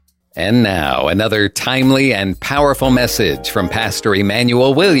And now, another timely and powerful message from Pastor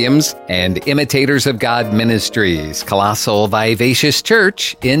Emmanuel Williams and Imitators of God Ministries, Colossal Vivacious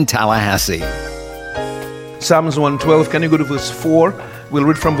Church in Tallahassee. Psalms 112, can you go to verse 4? We'll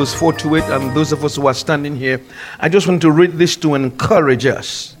read from verse 4 to 8, and those of us who are standing here, I just want to read this to encourage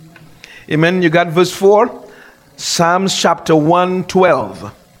us. Amen. You got verse 4? Psalms chapter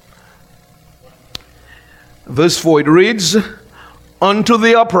 112. Verse 4, it reads, unto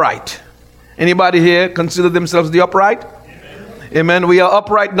the upright. Anybody here consider themselves the upright? Amen. We are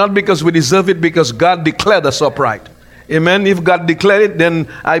upright not because we deserve it, because God declared us upright. Amen. If God declared it,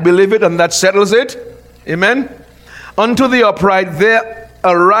 then I believe it, and that settles it. Amen. Unto the upright there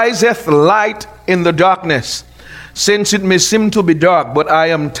ariseth light in the darkness, since it may seem to be dark, but I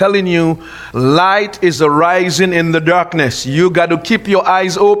am telling you, light is arising in the darkness. You got to keep your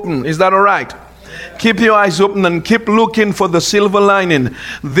eyes open. Is that all right? Keep your eyes open and keep looking for the silver lining.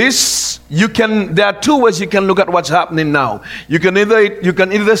 There are two ways you can look at what's happening now. You can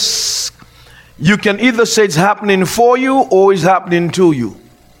either say it's happening for you or it's happening to you.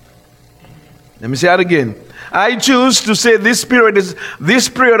 Let me say that again. I choose to say this period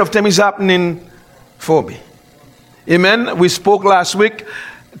of time is happening for me. Amen. We spoke last week,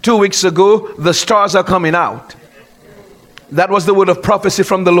 2 weeks ago, the stars are coming out. That was the word of prophecy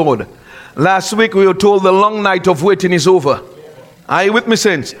from the Lord. Last week we were told the long night of waiting is over. Are you with me,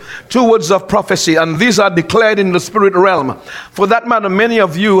 saints? 2 words of prophecy, and these are declared in the spirit realm. For that matter, many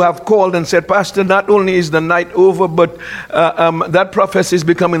of you have called and said, Pastor, not only is the night over, but that prophecy is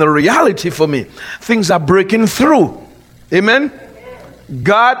becoming a reality for me. Things are breaking through. Amen?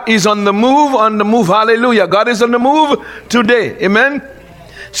 God is on the move, hallelujah. God is on the move today. Amen?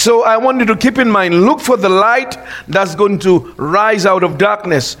 So I want you to keep in mind, look for the light that's going to rise out of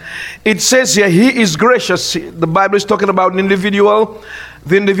darkness. It says here, he is gracious. The Bible is talking about the individual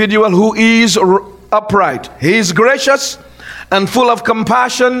who is upright. He is gracious and full of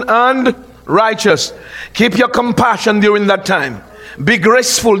compassion and righteous. Keep your compassion during that time. Be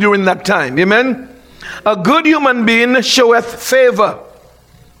graceful during that time. Amen. A good human being showeth favor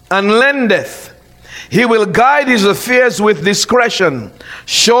and lendeth. He will guide his affairs with discretion.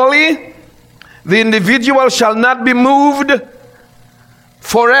 Surely the individual shall not be moved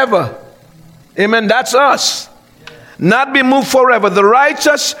forever. Amen. That's us. Not be moved forever. The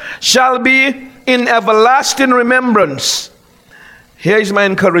righteous shall be in everlasting remembrance. Here is my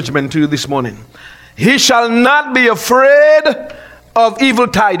encouragement to you this morning. He shall not be afraid of evil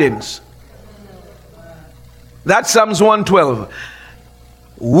tidings. That's Psalms 112.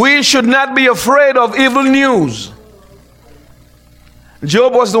 We should not be afraid of evil news.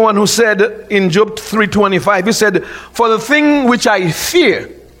 Job was the one who said in Job 3:25, he said, for the thing which I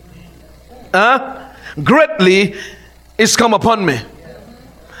fear greatly is come upon me.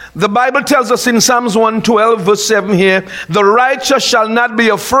 The Bible tells us in Psalms 112 verse 7 here, the righteous shall not be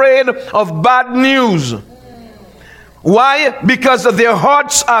afraid of bad news. Why? Because their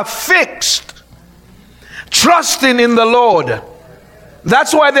hearts are fixed, trusting in the Lord.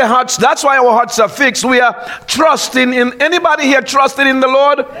 That's why our hearts are fixed. We are trusting in, anybody here trusting in the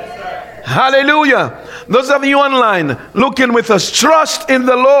Lord? Yes, hallelujah. Those of you online looking with us, trust in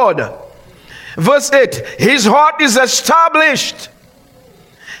the Lord. Verse 8, his heart is established.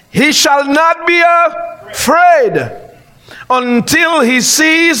 He shall not be afraid until he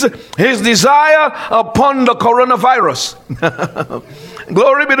sees his desire upon the coronavirus.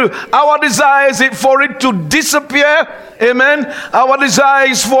 Glory be to God. Our desire is for it to disappear. Amen. Our desire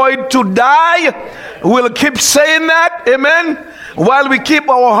is for it to die. We'll keep saying that. Amen. While we keep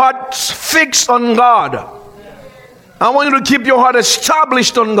our hearts fixed on God. I want you to keep your heart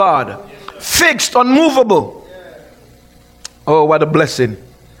established on God. Fixed, unmovable. Oh, what a blessing.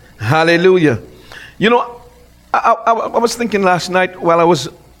 Hallelujah. You know, I was thinking last night while I was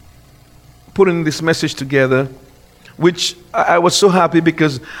putting this message together, which I was so happy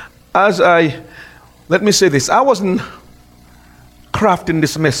because let me say this, I wasn't crafting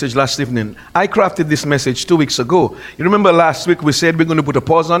this message last evening. I crafted this message 2 weeks ago. You remember last week we said we're going to put a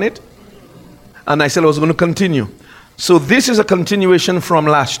pause on it? And I said I was going to continue. So this is a continuation from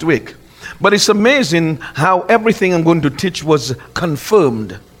last week. But it's amazing how everything I'm going to teach was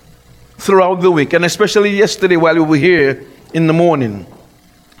confirmed throughout the week, and especially yesterday while we were here in the morning.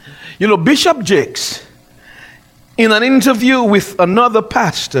 You know, Bishop Jakes, in an interview with another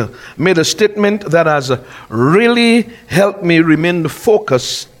pastor, made a statement that has really helped me remain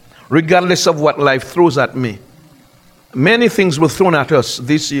focused regardless of what life throws at me. Many things were thrown at us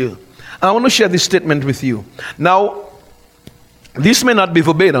this year. I want to share this statement with you. Now, this may not be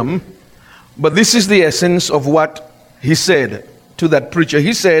verbatim, but this is the essence of what he said to that preacher.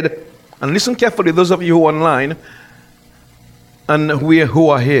 He said, and listen carefully, those of you who are online and who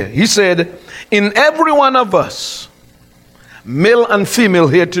are here. He said, in every one of us, male and female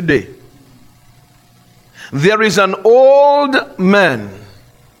here today, there is an old man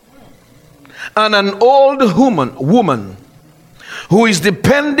and an old woman who is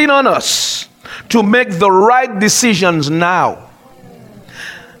depending on us to make the right decisions now.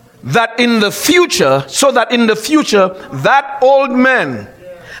 That in the future, that old man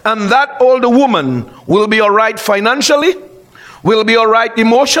and that old woman will be all right financially, will be all right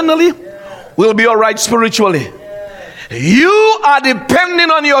emotionally, will be all right spiritually. You are depending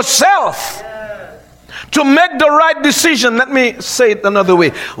on yourself to make the right decision. Let me say it another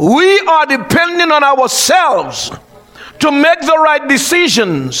way. We are depending on ourselves to make the right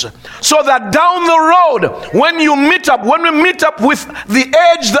decisions, so that down the road, when we meet up with the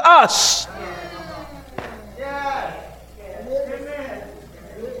aged us,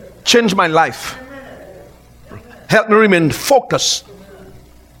 change my life, help me remain focused.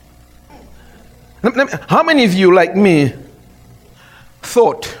 How many of you, like me,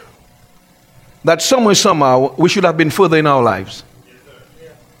 thought that somehow we should have been further in our lives?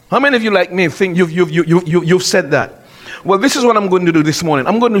 How many of you, like me, think you've said that? Well, this is what I'm going to do this morning.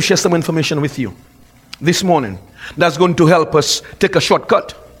 I'm going to share some information with you this morning that's going to help us take a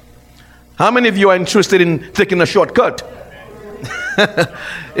shortcut. How many of you are interested in taking a shortcut?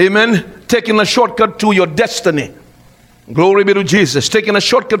 Amen. Taking a shortcut to your destiny. Glory be to Jesus. Taking a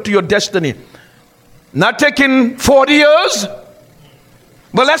shortcut to your destiny. Not taking 40 years,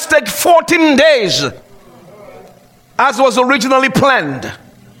 but let's take 14 days as was originally planned.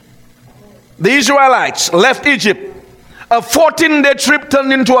 The Israelites left Egypt. A 14-day trip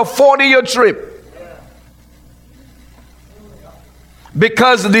turned into a 40-year trip.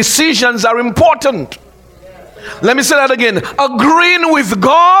 Because decisions are important. Let me say that again. Agreeing with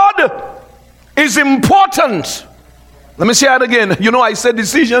God is important. Let me say that again. You know, I said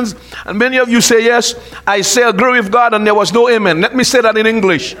decisions, and many of you say yes. I say agree with God, and there was no amen. Let me say that in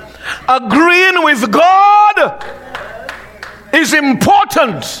English. Agreeing with God is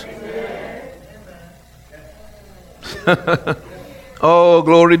important. Oh,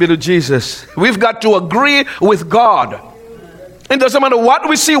 glory be to Jesus. We've got to agree with God. It doesn't matter what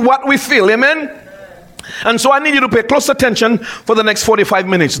we see, what we feel. Amen. And so I need you to pay close attention for the next 45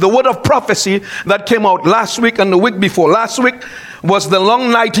 minutes. The word of prophecy that came out last week and the week before. Last week was the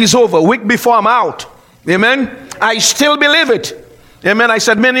long night is over. Week before, I'm out. Amen. I still believe it. Amen. I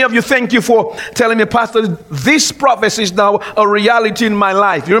said, many of you, thank you for telling me, Pastor, this prophecy is now a reality in my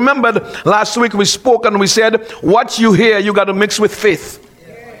life. You remember last week we spoke and we said, what you hear, you got to mix with faith.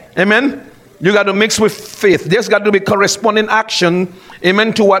 Amen. You got to mix with faith. There's got to be corresponding action,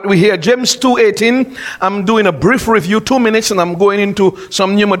 amen, to what we hear. James 2:18, I'm doing a brief review, 2 minutes, and I'm going into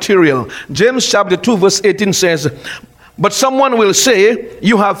some new material. James chapter 2 verse 18 says, but someone will say,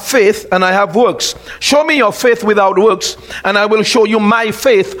 you have faith and I have works. Show me your faith without works, and I will show you my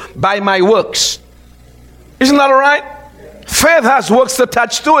faith by my works. Isn't that all right? Faith has works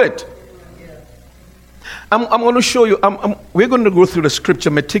attached to it. I'm going to show you, we're going to go through the scripture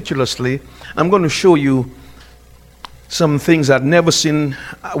meticulously. I'm going to show you some things I've never seen.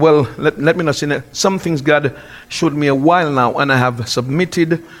 Well, let me not say that. Some things God showed me a while now, and I have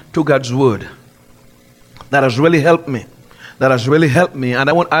submitted to God's word. That has really helped me. That has really helped me. And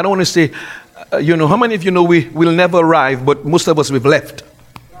I don't want to say, how many of you know we will never arrive, but most of us we've left.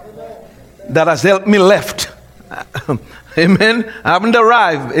 That has helped me left. Amen. I haven't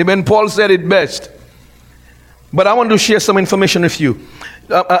arrived. Amen. Paul said it best. But I want to share some information with you.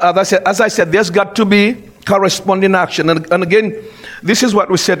 As I said, there's got to be corresponding action. And again, this is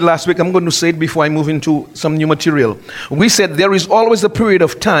what we said last week. I'm going to say it before I move into some new material. We said there is always a period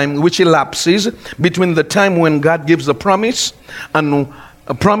of time which elapses between the time when God gives a promise and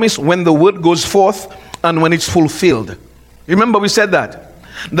a promise when the word goes forth and when it's fulfilled. Remember we said that.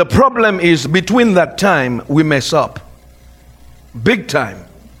 The problem is between that time we mess up. Big time.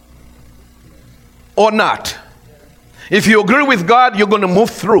 Or not. If you agree with God, you're going to move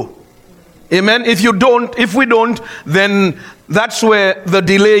through. Amen. If we don't, then that's where the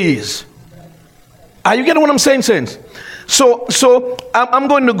delay is. Are you getting what I'm saying, saints? So I'm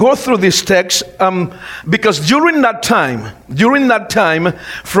going to go through this text because during that time,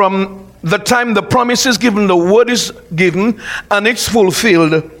 from the time the promise is given, the word is given, and it's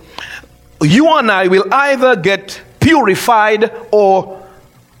fulfilled, you and I will either get purified or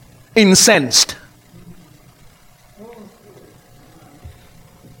incensed.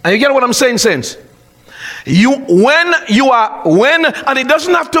 And you get what I'm saying, saints? And it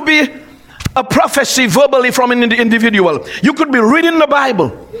doesn't have to be a prophecy verbally from an individual. You could be reading the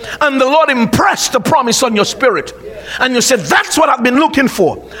Bible and the Lord impressed the promise on your spirit. And you said, that's what I've been looking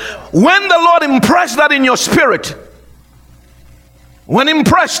for. When the Lord impressed that in your spirit, when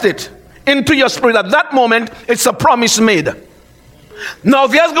impressed it into your spirit, at that moment, it's a promise made. Now,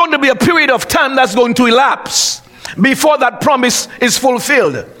 there's going to be a period of time that's going to elapse before that promise is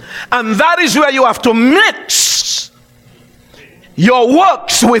fulfilled. And that is where you have to mix your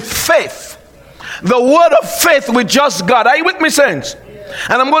works with faith. The word of faith with just God. Are you with me, saints?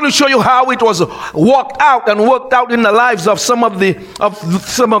 And I'm going to show you how it was worked out in the lives of some of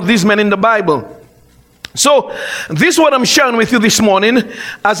these men in the Bible. So, this is what I'm sharing with you this morning.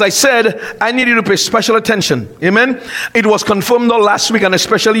 As I said, I need you to pay special attention. Amen? It was confirmed all last week and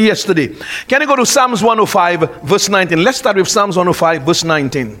especially yesterday. Can you go to Psalms 105 verse 19? Let's start with Psalms 105 verse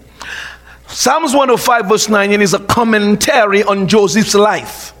 19. Psalms 105 verse 19 is a commentary on Joseph's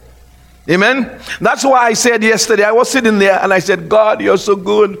life. Amen? That's why I said yesterday, I was sitting there and I said, God, you're so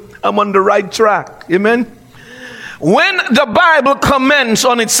good. I'm on the right track. Amen? When the Bible comments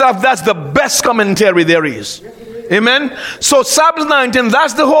on itself, that's the best commentary there is. Amen? So Psalms 19,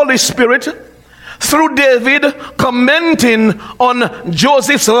 that's the Holy Spirit through David commenting on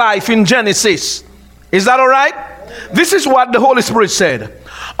Joseph's life in Genesis. Is that all right? This is what the Holy Spirit said.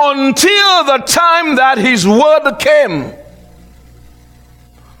 Until the time that his word came,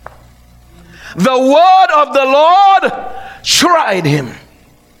 the word of the Lord tried him.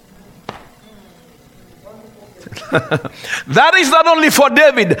 That is not only for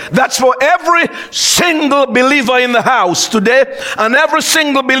David, that's for every single believer in the house today and every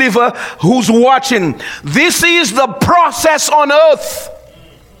single believer who's watching. This is the process on earth.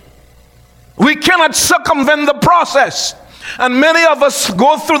 We cannot circumvent the process. And many of us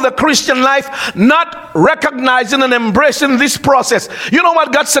go through the Christian life not recognizing and embracing this process. You know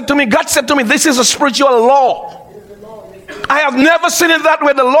what God said to me? God said to me, this is a spiritual law. I have never seen it that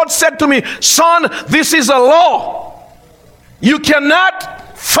way. The Lord said to me, son, this is a law. You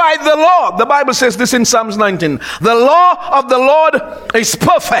cannot fight the law. The Bible says this in Psalms 19. The law of the Lord is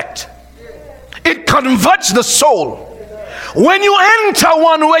perfect. It converts the soul. When you enter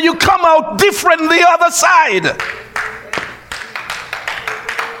one way, you come out different the other side.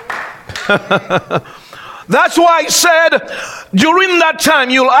 That's why I said during that time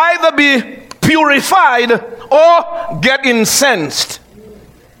you'll either be purified or get incensed.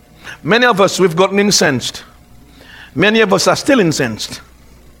 Many of us, we've gotten incensed. Many of us are still incensed.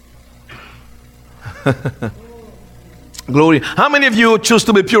 Glory. How many of you choose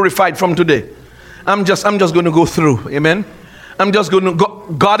to be purified from today? I'm just going to go through. Amen. I'm just going to go.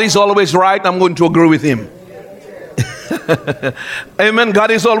 God is always right. I'm going to agree with him. Amen.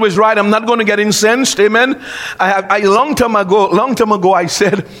 God is always right. I'm not going to get incensed. Amen. I long time ago I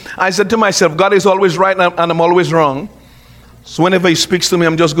said to myself, God is always right and I'm always wrong. So whenever he speaks to me,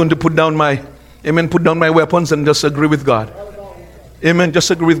 I'm just going to put down my weapons and just agree with God. Amen. Just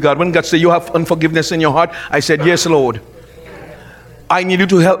agree with God. When God said you have unforgiveness in your heart, I said, yes, Lord. I need you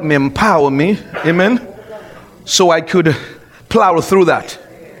to help me, empower me. Amen. So I could plow through that.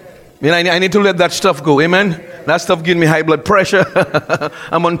 I need to let that stuff go. Amen. That stuff gives me high blood pressure.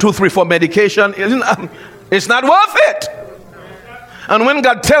 I'm on 2, 3, 4 medication. It's not worth it. And when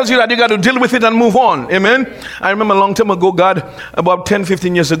God tells you that, you got to deal with it and move on. Amen. I remember a long time ago, God, about 10,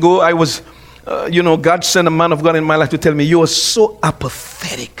 15 years ago, I was, God sent a man of God in my life to tell me, you are so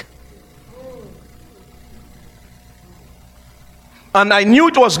apathetic. And I knew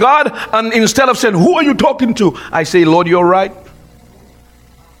it was God. And instead of saying, who are you talking to? I say, Lord, you're right.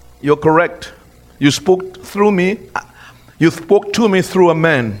 You're correct. You spoke through me. You spoke to me through a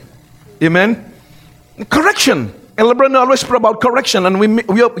man. Amen. Correction. Elder Brandon always spoke about correction, and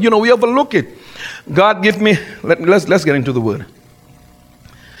we overlook it. God give me. Let's get into the word.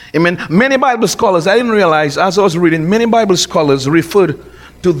 Amen. Many Bible scholars, I didn't realize as I was reading, many Bible scholars referred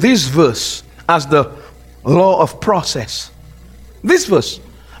to this verse as the law of process. This verse,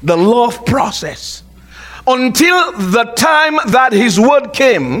 the law of process. Until the time that his word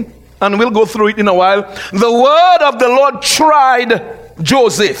came, and we'll go through it in a while, the word of the Lord tried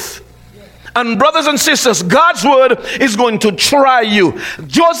Joseph. And brothers and sisters, God's word is going to try you.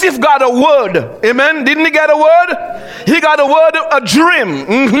 Joseph got a word. Amen. Didn't he get a word? He got a word, a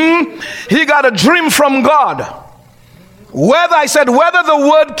dream. He got a dream from God. Whether the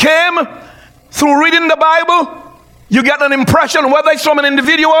word came through reading the Bible, you get an impression whether it's from an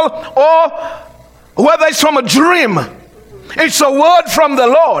individual or whether it's from a dream. It's a word from the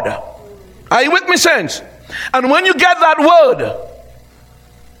Lord. Are you with me, saints? And when you get that word,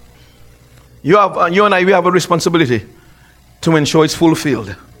 you and I, we have a responsibility to ensure it's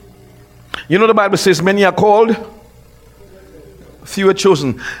fulfilled. You know the Bible says many are called, few are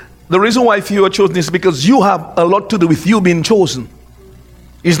chosen. The reason why few are chosen is because you have a lot to do with you being chosen.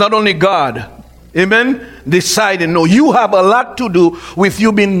 It's not only God, amen, deciding. No, you have a lot to do with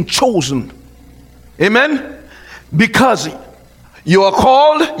you being chosen. Amen? Because you are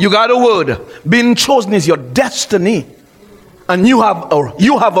called, you got a word. Being chosen is your destiny. And you have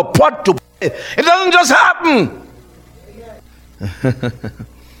a part to play. It doesn't just happen.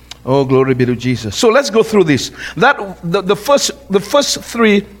 Oh, glory be to Jesus. So let's go through this. The first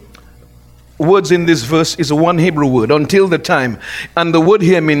three words in this verse is one Hebrew word, until the time. And the word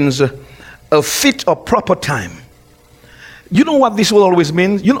here means a fit or proper time. You know what this word always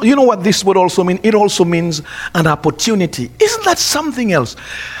means? You know what this word also means? It also means an opportunity. Isn't that something else?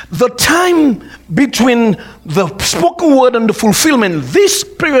 The time between the spoken word and the fulfillment, this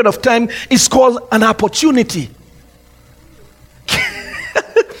period of time is called an opportunity.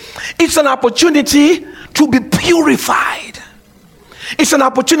 It's an opportunity to be purified. It's an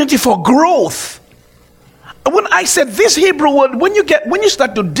opportunity for growth. When I said this Hebrew word, when you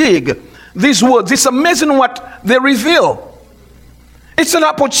start to dig these words, it's amazing what they reveal. It's an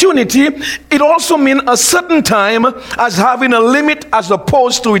opportunity. It also means a certain time as having a limit as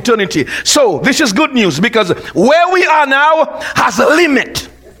opposed to eternity. So this is good news, because where we are now has a limit.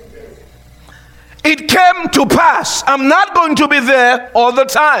 It came to pass. I'm not going to be there all the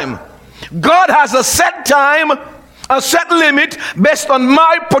time. God has a set time, a set limit based on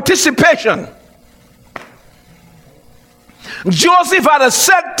my participation. Joseph had a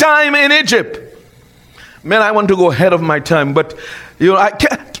set time in Egypt. Man, I want to go ahead of my time, but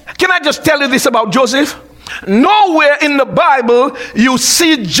can I just tell you this about Joseph? Nowhere in the Bible you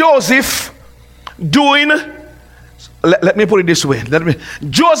see Joseph doing. Let me put it this way.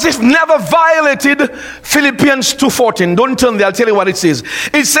 Joseph never violated Philippians 2:14. Don't turn there. I'll tell you what it says.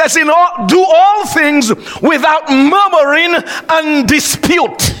 It says, do all things without murmuring and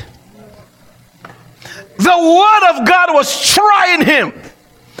dispute. The word of God was trying him.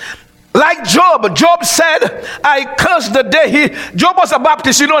 Like Job. Job said, I cursed the day Job was a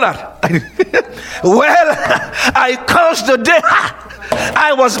Baptist, you know that? Well, I cursed the day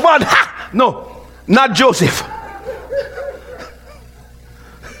I was born. No, not Joseph.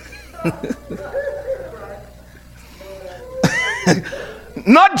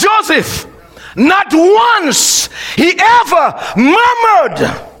 Not Joseph. Not once he ever murmured.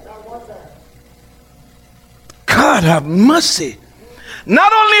 God have mercy.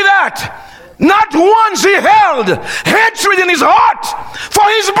 Not only that, not once he held hatred in his heart for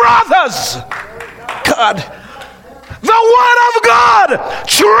his brothers. God, the word of God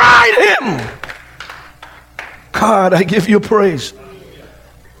tried him. God, I give you praise.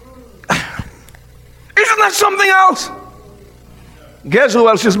 Isn't that something else? Guess who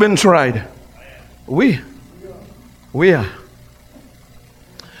else has been tried? We are.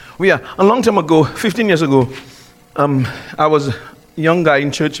 A long time ago, 15 years ago, I was a young guy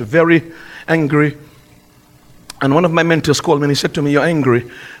in church, very angry. And one of my mentors called me and he said to me, "You're angry."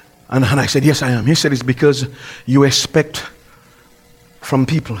 And I said, "Yes, I am." He said, "It's because you expect from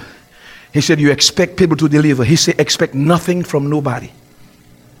people." He said, "You expect people to deliver." He said, "Expect nothing from nobody."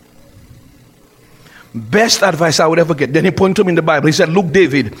 Best advice I would ever get. Then he pointed to me in the Bible. He said, "Look,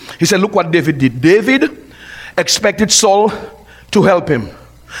 David." He said, "Look what David did." David expected Saul to help him.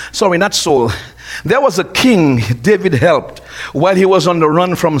 Sorry, not Saul. There was a king David helped while he was on the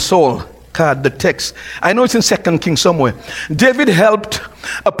run from Saul. God, the text. I know it's in 2 Kings somewhere. David helped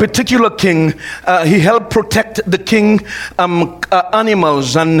a particular king. He helped protect the king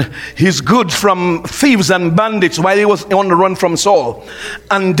animals and his goods from thieves and bandits while he was on the run from Saul.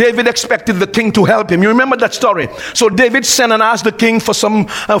 And David expected the king to help him. You remember that story? So David sent and asked the king for some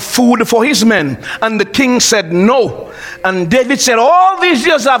food for his men. And the king said no. And David said, "All these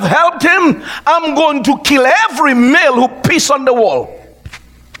years I've helped him. I'm going to kill every male who pisses on the wall."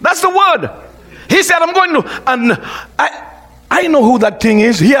 That's the word. He said, "I'm going to," and I know who that king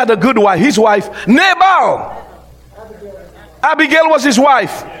is. He had a good wife. His wife, Nabal. Abigail was his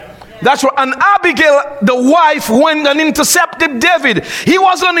wife. That's right. And Abigail, the wife, went and intercepted David. He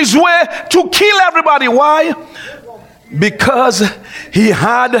was on his way to kill everybody. Why? Because he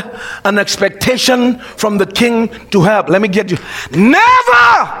had an expectation from the king to help. Let me get you.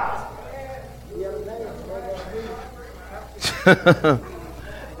 Never!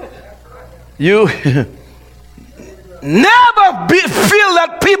 You never feel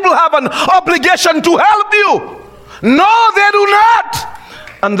that people have an obligation to help you. No, they do not.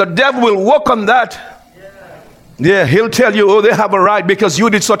 And the devil will work on that. Yeah, he'll tell you, "Oh, they have a right because you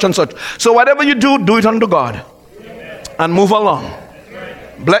did such and such." So whatever you do, do it unto God. And move along.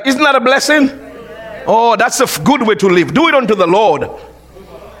 Isn't that a blessing? Oh, that's a good way to live. Do it unto the Lord.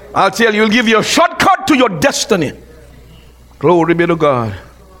 I'll tell you, he'll give you a shortcut to your destiny. Glory be to God.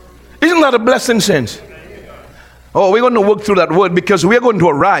 Isn't that a blessing, saints? Oh, we're going to work through that word because we're going to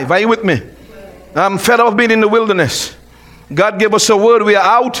arrive. Are you with me? I'm fed up of being in the wilderness. God gave us a word. We are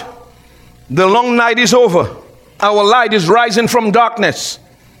out. The long night is over. Our light is rising from darkness.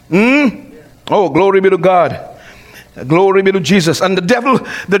 Oh, glory be to God. Glory be to Jesus. And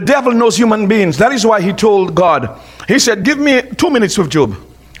the devil knows human beings. That is why he told God, he said, give me 2 minutes with Job.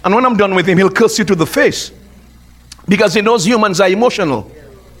 And when I'm done with him, he'll curse you to the face. Because he knows humans are emotional.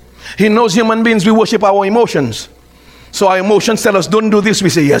 He knows human beings, we worship our emotions. So our emotions tell us, don't do this. We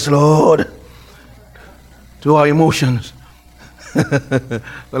say, yes, Lord. To our emotions. Well,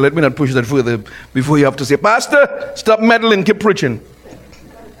 let me not push that further before you have to say, Pastor, stop meddling, keep preaching.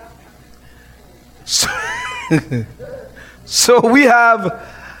 So we have,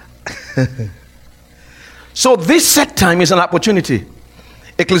 so this set time is an opportunity.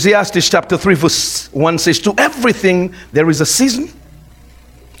 Ecclesiastes chapter 3 verse 1 says, to everything there is a season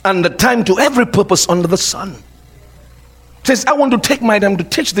and a time to every purpose under the sun. It says, I want to take my time to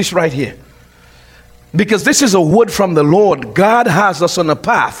teach this right here. Because this is a word from the Lord. God has us on a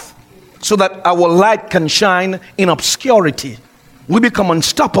path so that our light can shine in obscurity. We become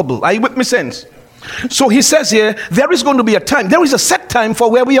unstoppable. Are you with me, saints? So he says here, there is going to be a time. There is a set time for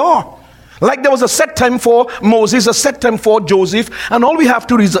where we are. Like there was a set time for Moses, a set time for Joseph. And all we have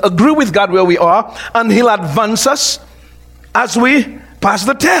to do is agree with God where we are. And he'll advance us as we pass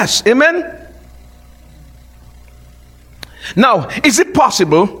the test. Amen? Now, is it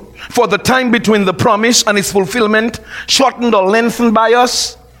possible for the time between the promise and its fulfillment shortened or lengthened by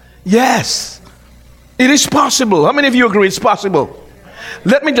us? Yes, it is possible. How many of you agree it's possible?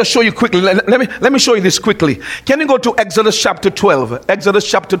 Let me just show you quickly. Let me show you this quickly. Can you go to Exodus chapter 12? Exodus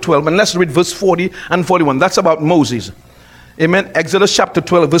chapter 12, and let's read verse 40 and 41. That's about Moses. Amen. Exodus chapter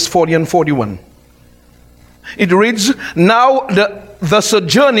 12, verse 40 and 41. It reads, now the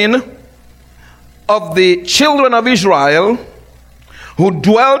sojourning of the children of Israel who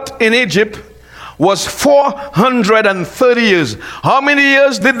dwelt in Egypt was 430 years. How many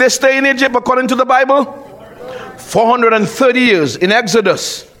years did they stay in Egypt according to the Bible? 430 years in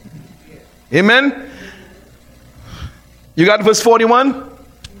Exodus. Amen. You got verse 41?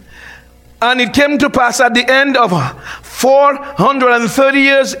 And it came to pass at the end of 430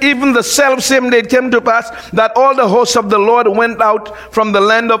 years, even the self-same day it came to pass that all the hosts of the Lord went out from the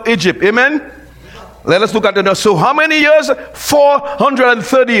land of Egypt. Amen. Let us look at it. So how many years?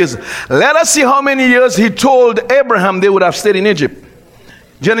 430 years. Let us see how many years he told Abraham they would have stayed in Egypt.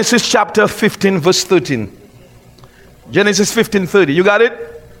 Genesis chapter 15 verse 13. Genesis 15:30. You got it?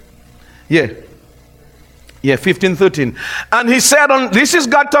 Yeah. Yeah, 15:13. And he said, this is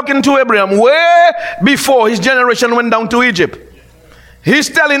God talking to Abraham way before his generation went down to Egypt. He's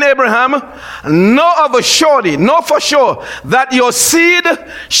telling Abraham, know of a surety, know for sure that your seed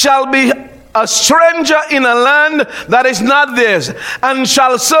shall be a stranger in a land that is not theirs, and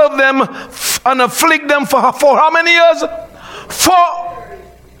shall serve them and afflict them for how many years?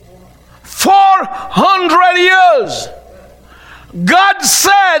 400 years. God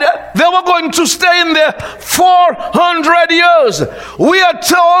said they were going to stay in there 400 years. We are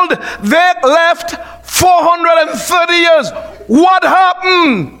told they left 430 years. What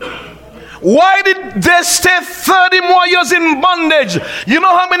happened? Why did they stay 30 more years in bondage? You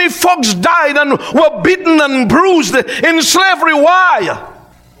know how many folks died and were beaten and bruised in slavery? Why?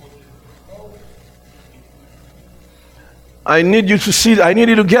 I need you to see, I need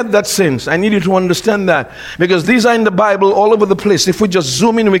you to get that sense. I need you to understand that. Because these are in the Bible all over the place. If we just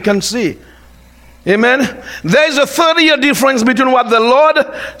zoom in, we can see. Amen. There is a 30-year difference between what the Lord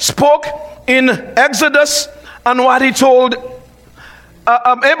spoke in Exodus and what he told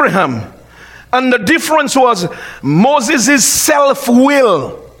Abraham. And the difference was Moses'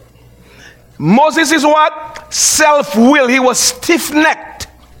 self-will. Moses is what? Self-will. He was stiff-necked.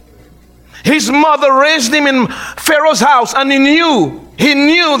 His mother raised him in Pharaoh's house, and he knew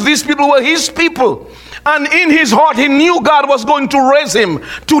these people were his people. And in his heart, he knew God was going to raise him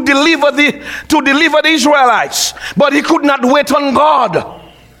to deliver the Israelites. But he could not wait on God.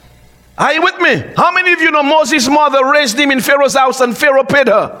 Are you with me? How many of you know Moses' mother raised him in Pharaoh's house and Pharaoh paid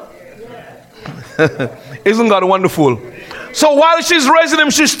her? Isn't God wonderful? So while she's raising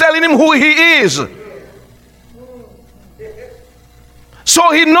him, she's telling him who he is.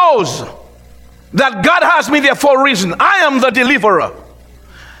 So he knows that God has me there for a reason. I am the deliverer.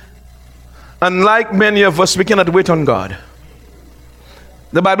 And like many of us, we cannot wait on God.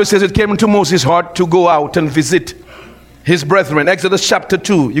 The Bible says it came into Moses' heart to go out and visit his brethren. Exodus chapter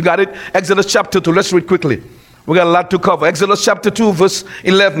 2. You got it? Exodus chapter 2. Let's read quickly. We got a lot to cover. Exodus chapter 2, verse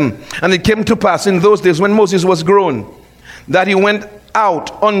 11. And it came to pass in those days when Moses was grown, that he went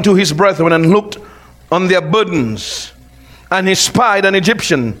out unto his brethren and looked on their burdens. And he spied an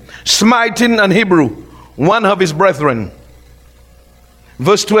Egyptian, smiting an Hebrew, one of his brethren.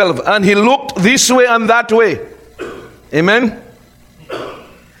 Verse 12. And he looked this way and that way. Amen.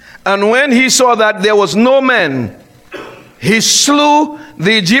 And when he saw that there was no man, he slew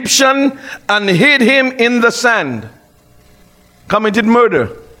the Egyptian and hid him in the sand. Committed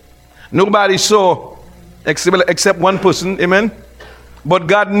murder. Nobody saw except one person. Amen. But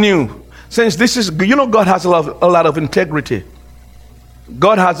God knew. Since this is, God has a lot of integrity.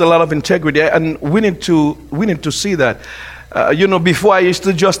 God has a lot of integrity, and we need to see that. Before I used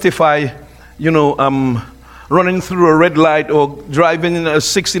to justify, running through a red light or driving in a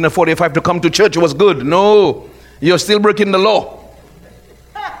 16 or 45 to come to church was good. No, you're still breaking the law.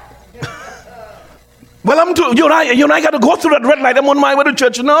 Well, you and I got to go through that red light. I'm on my way to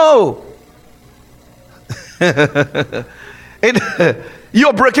church. No.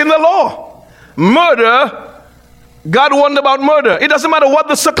 You're breaking the law. Murder, God warned about murder. It doesn't matter what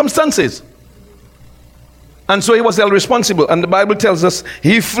the circumstances. And so he was held responsible. And the Bible tells us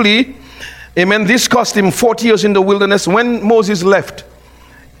he flee. Amen. This cost him 40 years in the wilderness. When Moses left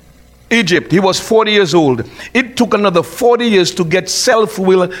Egypt, he was 40 years old. It took another 40 years to get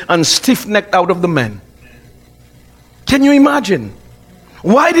self-will and stiff-necked out of the man. Can you imagine?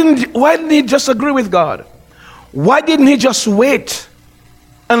 Why didn't he just agree with God? Why didn't he just wait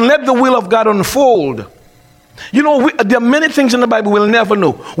and let the will of God unfold? There are many things in the Bible we'll never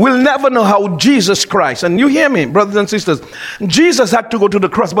know. We'll never know how Jesus Christ, and you hear me, brothers and sisters, Jesus had to go to the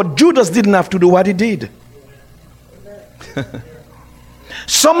cross, but Judas didn't have to do what he did.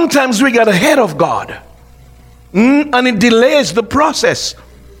 Sometimes we get ahead of God, and it delays the process.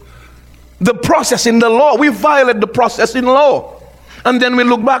 The process in the law. We violate the process in law. And then we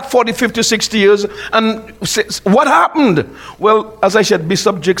look back 40, 50, 60 years and say, what happened? Well, as I said,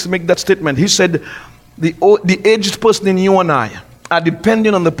 Bishop Jakes make that statement. He said, the aged person in you and I are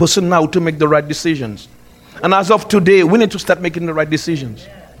depending on the person now to make the right decisions. And as of today, we need to start making the right decisions.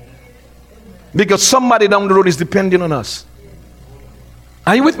 Because somebody down the road is depending on us.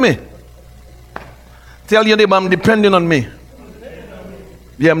 Are you with me? Tell your neighbor, I'm depending on me.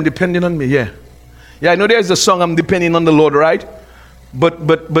 Yeah, I'm depending on me, yeah. Yeah, I know there's a song, I'm depending on the Lord, right? But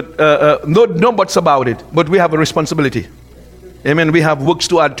no buts about it. But we have a responsibility. Amen. We have works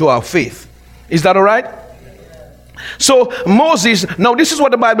to add to our faith. Is that all right? So Moses, now this is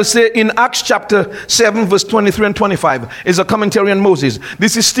what the Bible says in Acts chapter 7 verse 23 and 25. Is a commentary on Moses.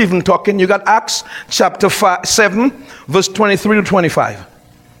 This is Stephen talking. You got Acts chapter 7 verse 23 to 25.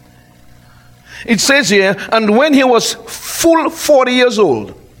 It says here, and when he was full 40 years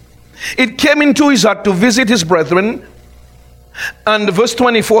old, it came into his heart to visit his brethren. And verse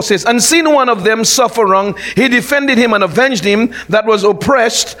 24 says, and seeing one of them suffer wrong, he defended him and avenged him that was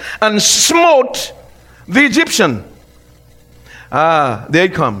oppressed, and smote the Egyptian. There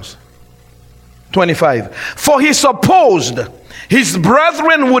it comes. 25. For he supposed his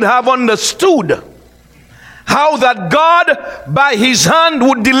brethren would have understood how that God by his hand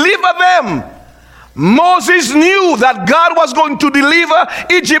would deliver them. Moses knew that God was going to deliver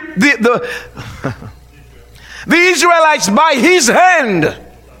Egypt, the Israelites by his hand.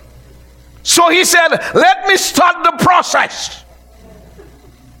 So he said, let me start the process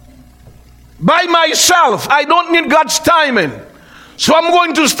by myself. I don't need God's timing. So I'm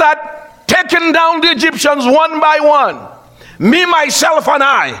going to start taking down the Egyptians one by one. Me, myself, and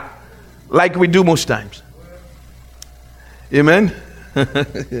I. Like we do most times. Amen.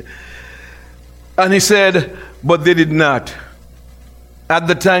 And he said, but they did not. At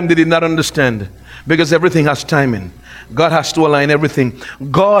the time, they did not understand. Because everything has timing. God has to align everything.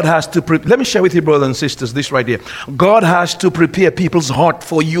 God has to let me share with you, brothers and sisters, this right here. God has to prepare people's heart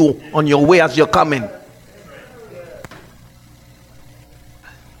for you on your way as you're coming.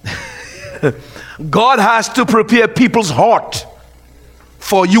 God has to prepare people's heart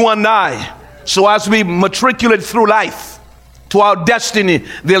for you and I. So as we matriculate through life to our destiny,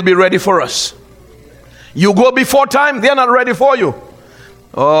 they'll be ready for us. You go before time, they're not ready for you.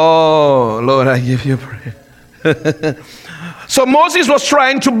 Oh, Lord, I give you praise. So Moses was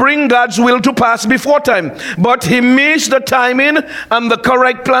trying to bring God's will to pass before time, but he missed the timing and the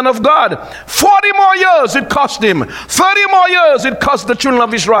correct plan of God. 40 more years it cost him. 30 more years it cost the children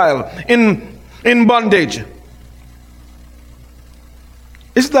of Israel in bondage.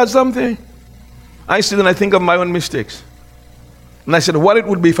 Isn't that something? I sit and I think of my own mistakes. And I said, what it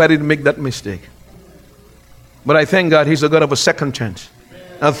would be if I didn't make that mistake. But I thank God he's a God of a second chance,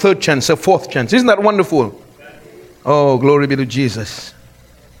 a third chance, a fourth chance. Isn't that wonderful? Oh, glory be to Jesus.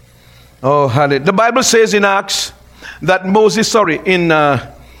 Oh, hallelujah. The Bible says in Acts that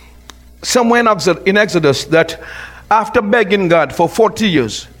somewhere in Exodus, that after begging God for 40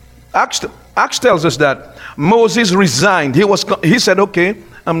 years, Acts tells us that Moses resigned. He said, okay,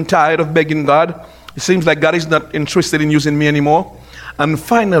 I'm tired of begging God. It seems like God is not interested in using me anymore. And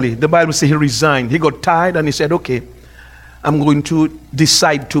finally, the Bible says he resigned. He got tired and he said, okay, I'm going to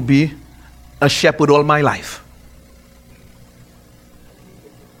decide to be a shepherd all my life.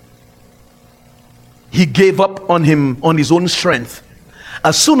 He gave up on his own strength.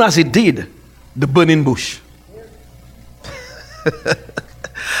 As soon as he did, the burning bush.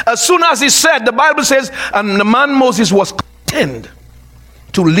 As soon as he said, the Bible says, and the man Moses was content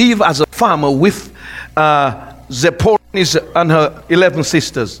to live as a farmer with Zipporah and her 11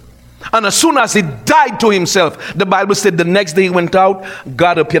 sisters. And as soon as he died to himself, the Bible said the next day he went out,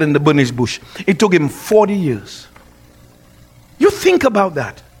 God appeared in the burning bush. It took him 40 years. You think about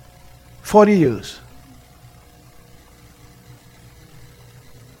that. 40 years.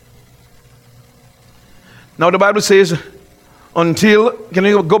 Now the Bible says, can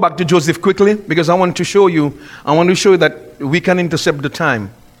you go back to Joseph quickly? Because I want to show you that we can intercept the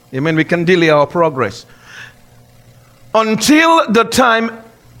time. Amen. We can delay our progress. Until the time,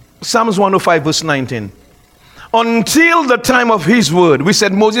 Psalms 105 verse 19. Until the time of his word. We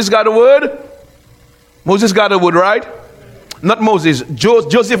said Moses got a word. Moses got a word, right? Not Moses.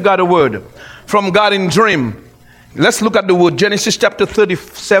 Joseph got a word from God in dream. Let's look at the word. Genesis chapter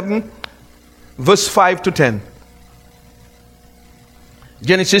 37 verse 5 to 10.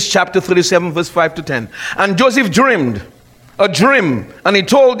 Genesis chapter 37 verse 5 to 10. And Joseph dreamed a dream, and he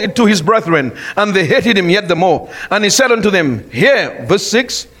told it to his brethren, and they hated him yet the more. And he said unto them, here, verse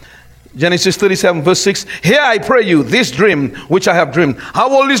 6, Genesis 37 verse 6, here I pray you this dream which I have dreamed. How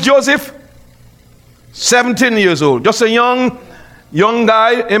old is Joseph? 17 years old. Just a young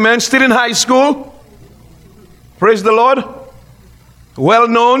guy, amen, still in high school. Praise the Lord. Well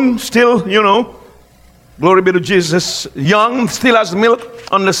known, still, glory be to Jesus. Young, still has milk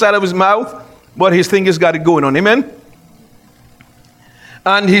on the side of his mouth, but his thing has got it going on. Amen.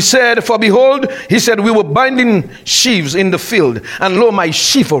 And he said, for behold, he said, we were binding sheaves in the field, and lo, my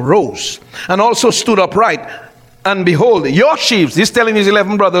sheaf arose, and also stood upright. And behold, your sheaves, he's telling his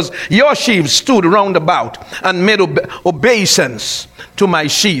 11 brothers, your sheaves stood round about, and made obeisance to my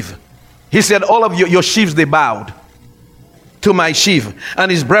sheaf. He said, all of your sheaves, they bowed to my sheaf. And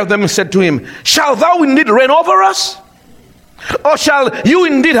his brethren said to him, shall thou indeed reign over us? Or shall you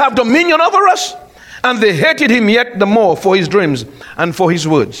indeed have dominion over us? And they hated him yet the more for his dreams and for his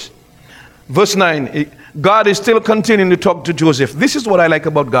words. Verse 9, God is still continuing to talk to Joseph. This is what I like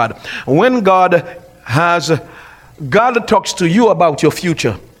about God. When God talks to you about your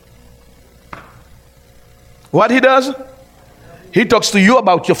future. What he does? He talks to you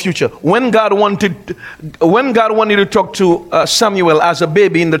about your future. When God wanted to talk to Samuel as a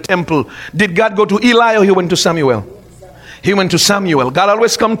baby in the temple, did God go to Eli or he went to Samuel? He went to Samuel. God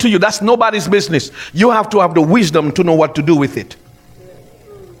always come to you. That's nobody's business. You have to have the wisdom to know what to do with it.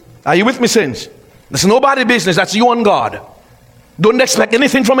 Are you with me, saints? That's nobody's business. That's you and God. Don't expect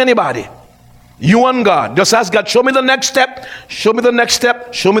anything from anybody. You and God. Just ask God, show me the next step. Show me the next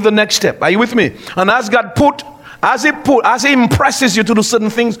step. Show me the next step. Are you with me? And as God as he impresses you to do certain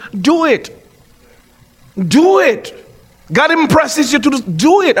things, do it. Do it. God impresses you to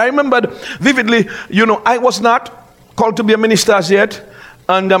do it. I remember vividly, I was not called to be a minister as yet.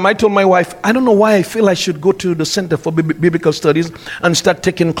 And I told my wife, I don't know why I feel I should go to the Center for Biblical Studies and start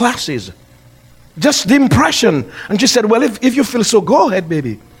taking classes. Just the impression. And she said, well, if you feel so, go ahead,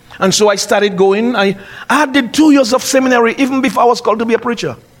 baby. And so I started going. I did 2 years of seminary even before I was called to be a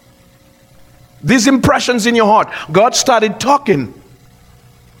preacher. These impressions in your heart, God started talking.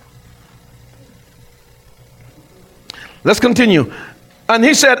 Let's continue. And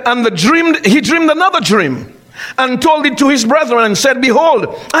he said, and he dreamed another dream, and told it to his brethren, and said, behold,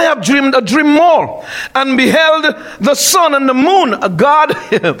 I have dreamed a dream more, and beheld the sun and the moon. God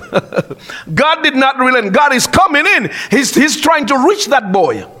did not relent. God is coming in. He's trying to reach that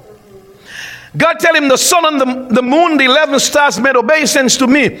boy. God tell him the sun and the moon, the 11 stars made obeisance to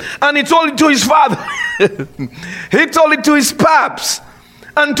me. And he told it to his father. He told it to his paps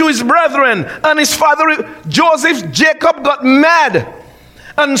and to his brethren. And his father, Jacob got mad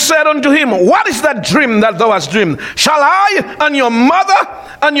and said unto him, what is that dream that thou hast dreamed? Shall I and your mother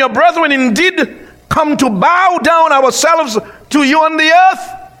and your brethren indeed come to bow down ourselves to you on the earth?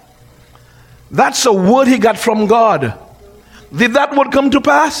 That's a word he got from God. Did that word come to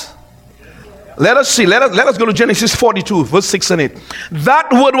pass? Let us see. Let us go to Genesis 42, verse 6 and 8.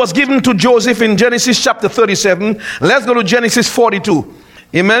 That word was given to Joseph in Genesis chapter 37. Let's go to Genesis 42.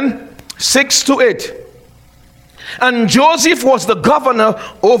 Amen. 6 to 8. And Joseph was the governor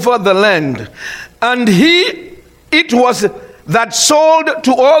over the land, and it was that sold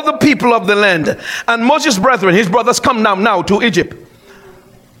to all the people of the land. And Moses' brethren, his brothers, come down now to Egypt.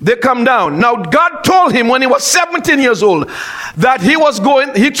 They come down. Now God told him when he was 17 years old that he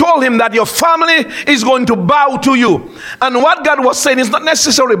told him that your family is going to bow to you. And what God was saying is not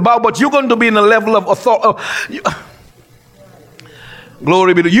necessarily bow, but you're going to be in a level of authority.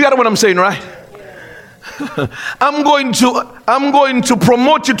 Glory be to you. You got what I'm saying, right? I'm going to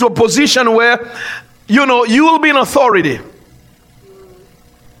promote you to a position where, you will be in authority.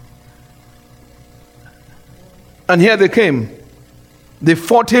 And here they came. They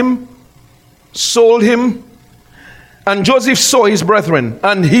fought him, sold him, and Joseph saw his brethren,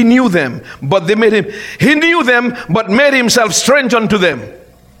 and he knew them, but he knew them, but made himself strange unto them,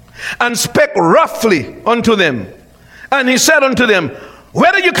 and spake roughly unto them. And he said unto them,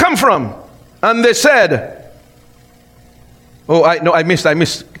 where do you come from? And they said, I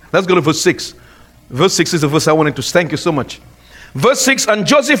missed. Let's go to verse 6. Verse 6 is the verse I wanted to. Thank you so much. Verse 6, and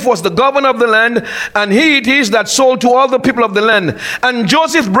Joseph was the governor of the land, and he it is that sold to all the people of the land. And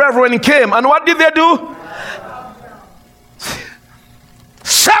Joseph's brethren came, and what did they do?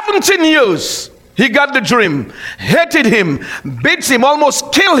 17 years. He got the dream, hated him, beat him,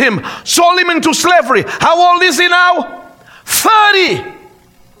 almost killed him, sold him into slavery. How old is he now? 30.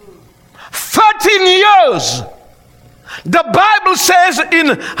 13 years. The Bible says in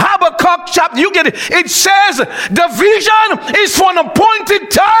Habakkuk chapter, you get it, it says the vision is for an appointed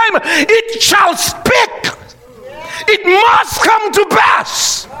time. It shall speak. It must come to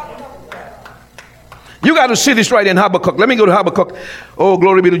pass. You got to see this right in Habakkuk. Let me go to Habakkuk. Oh,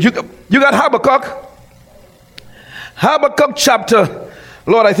 glory be to you. You got Habakkuk? Habakkuk chapter,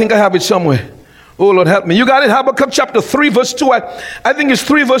 Lord, I think I have it somewhere. Oh, Lord, help me. You got it? Habakkuk chapter 3 verse 2. I think it's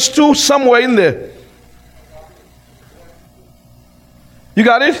 3 verse 2 somewhere in there. You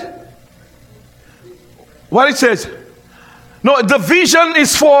got it? What it says? No, the vision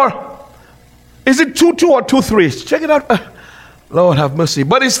is for, is it 2:2 or 2:3? Check it out. Lord have mercy.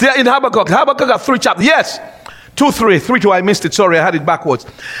 But it's there in Habakkuk. Habakkuk got 3 chapters. Yes. 2:3. 3:2. I missed it. Sorry, I had it backwards.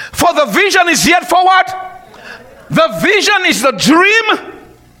 For the vision is yet for what? The vision is the dream.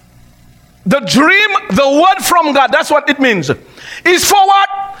 The dream, the word from God. That's what it means. Is for what?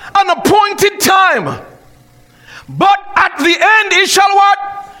 An appointed time. But at the end it shall what?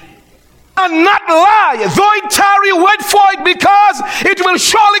 And not lie. Though it tarry, wait for it, because it will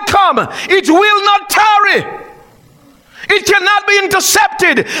surely come. It will not tarry. It cannot be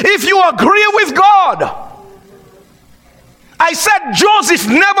intercepted if you agree with God. I said Joseph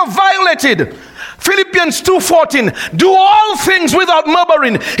never violated Philippians 2:14. Do all things without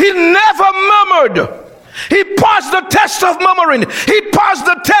murmuring. He never murmured. He passed the test of murmuring. He passed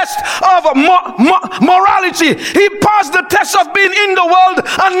the test of morality. He passed the test of being in the world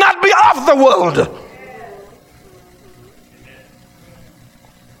and not be of the world.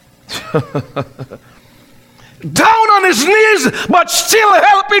 Down on his knees, but still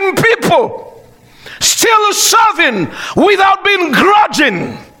helping people. Still serving without being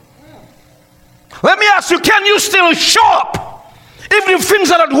grudging. Let me ask you, can you still show up even if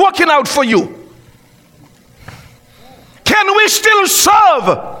things are not working out for you? Can we still serve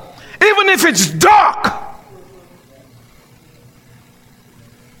even if it's dark?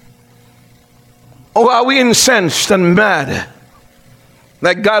 Or are we incensed and mad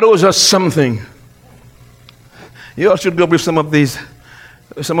like God owes us something? You all should go with some of these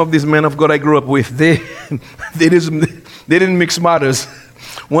men of God I grew up with. They didn't mix matters.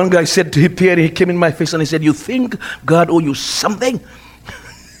 One guy said to him, he came in my face and he said, you think God owes you something?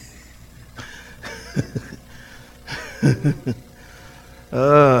 And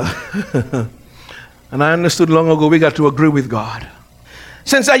I understood long ago we got to agree with God.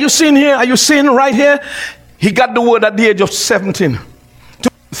 Since are you seeing here? Are you seeing right here? He got the word at the age of 17.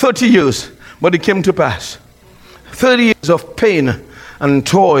 30 years, but it came to pass. 30 years of pain and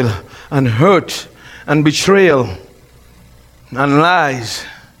toil and hurt and betrayal and lies.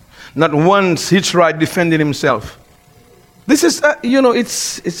 Not once he tried defending himself. This is,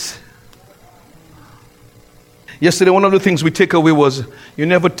 it's. Yesterday, one of the things we take away was you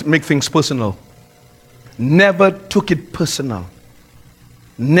never make things personal. Never took it personal.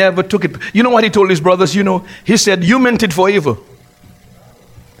 Never took it. You know what he told his brothers? He said, you meant it for evil.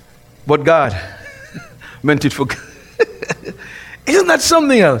 But God meant it for good. Isn't that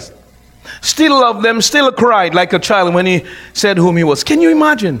something else? Still loved them, still cried like a child when he said whom he was. Can you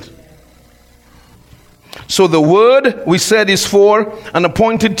imagine? So the word, we said, is for an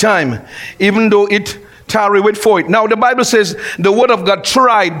appointed time, even though it tarry for it. Now the Bible says the word of God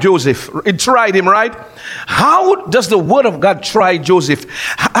tried Joseph. It tried him, right? How does the word of God try Joseph?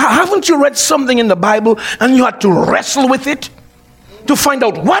 Haven't you read something in the Bible and you had to wrestle with it to find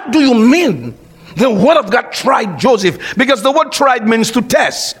out, what do you mean the word of God tried Joseph? Because the word tried means to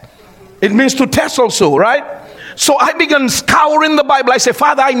test. It means to test also, right? So I began scouring the Bible. I say,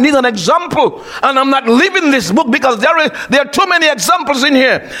 Father, I need an example. And I'm not leaving this book because there are too many examples in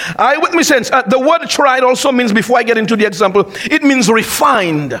here. Are you with me, saints? The word tried also means, before I get into the example, it means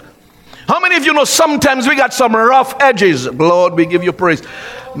refined. How many of you know sometimes we got some rough edges? Lord, we give you praise.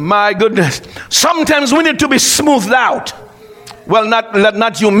 My goodness. Sometimes we need to be smoothed out. Well,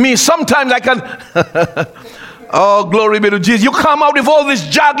 not you, me. Sometimes I can... Oh, glory be to Jesus. You come out with all these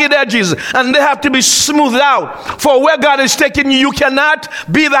jagged edges and they have to be smoothed out. For where God is taking you, you cannot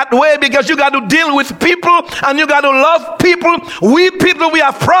be that way, because you got to deal with people and you got to love people. We people, we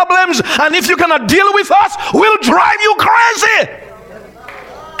have problems, and if you cannot deal with us, we'll drive you crazy.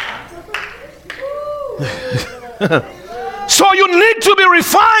 So you need to be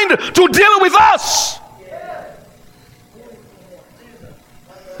refined to deal with us.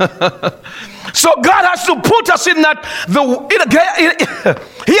 So God has to put us in that,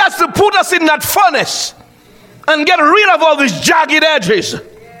 He has to put us in that furnace and get rid of all these jagged edges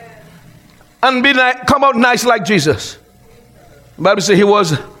and come out nice like Jesus. The Bible says he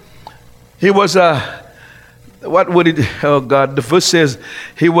was what would it, oh God, the verse says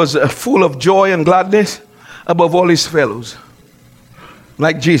he was full of joy and gladness above all his fellows,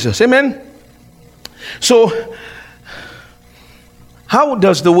 like Jesus. Amen. So how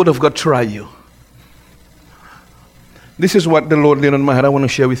does the word of God try you? This is what the Lord laid on my heart. I want to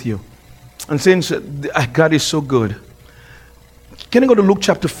share with you. And since God is so good, can you go to Luke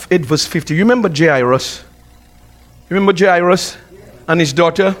chapter 8 verse 50? You remember Jairus? Remember Jairus and his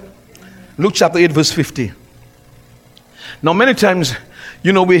daughter? Luke chapter 8 verse 50. Now many times,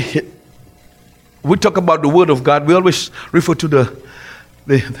 you know, we talk about the word of God. We always refer to the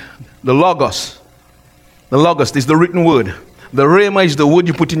Logos. The Logos is the written word. The Rhema is the word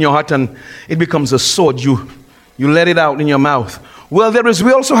you put in your heart and it becomes a sword. You let it out in your mouth. Well,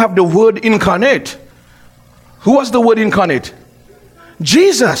 we also have the word incarnate. Who was the word incarnate?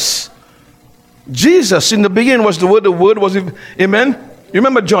 Jesus. Jesus in the beginning was the word. The word was, amen. You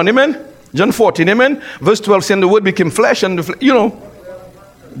remember John, amen? John 14, amen. Verse 12 saying the word became flesh and,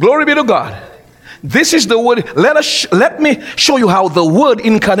 glory be to God. This is the word. Let me show you how the word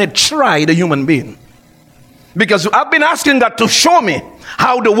incarnate tried a human being. Because I've been asking God to show me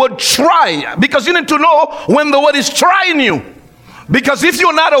how the word try. Because you need to know when the word is trying you. Because if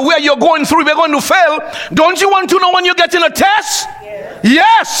you're not aware you're going through, you're going to fail. Don't you want to know when you're getting a test?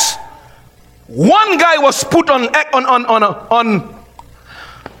 Yes. One guy was put on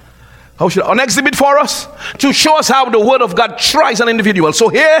exhibit for us to show us how the word of God tries an individual. So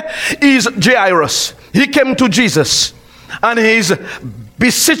here is Jairus. He came to Jesus and he's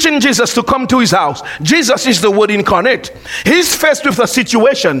beseeching Jesus to come to his house. Jesus is the word incarnate. He's faced with a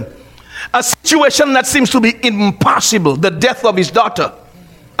situation that seems to be impossible, the death of his daughter.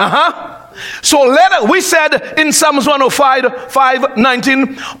 So we said in Psalms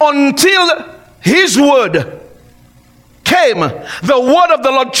 105:5-19, until his word came, the word of the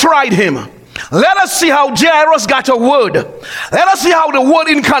Lord tried him. Let us see how Jairus got a word. Let us see how the word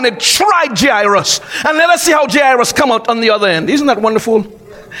incarnate tried Jairus. And let us see how Jairus come out on the other end. Isn't that wonderful?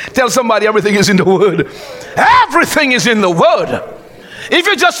 Tell somebody everything is in the word. Everything is in the word. If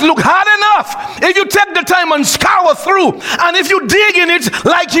you just look hard enough, if you take the time and scour through, and if you dig in it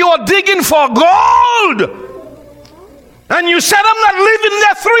like you are digging for gold, and you said, I'm not leaving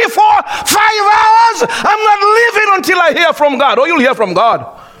there 3, 4, 5 hours. I'm not leaving until I hear from God. Oh, you'll hear from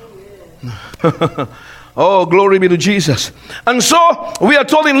God. Oh, glory be to Jesus. And so we are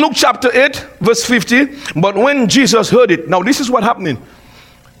told in Luke chapter 8 verse 50, but when Jesus heard it, now this is what's happening.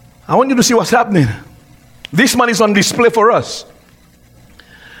 I want you to see what's happening. This man is on display for us.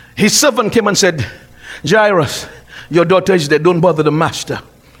 His servant came and said, Jairus, your daughter is dead, don't bother the master.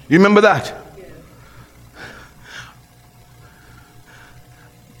 You remember that?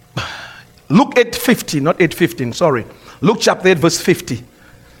 Luke 8:50, not 8:15, sorry. Luke chapter 8 verse 50.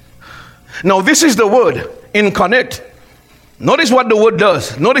 Now this is the word incarnate. Notice what the word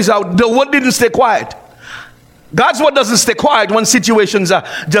does. Notice how the word didn't stay quiet. God's word doesn't stay quiet when situations are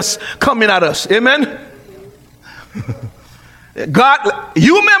just coming at us. Amen. God,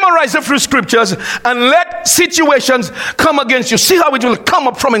 you memorize the few scriptures and let situations come against you. See how it will come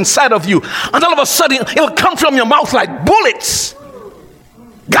up from inside of you. And all of a sudden it'll come from your mouth like bullets.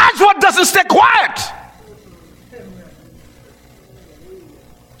 God's word doesn't stay quiet.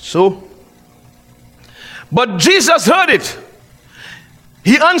 So, but Jesus heard it.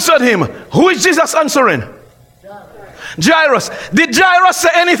 He answered him. Who is Jesus answering? Jairus. Did Jairus say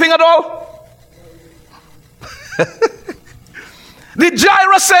anything at all? Did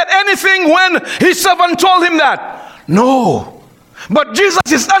Jairus say anything when his servant told him that? No. But Jesus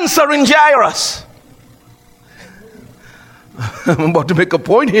is answering Jairus. I'm about to make a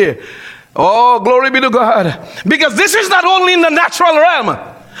point here. Oh, glory be to God. Because this is not only in the natural realm.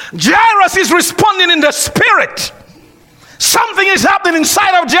 Jairus is responding in the spirit. Something is happening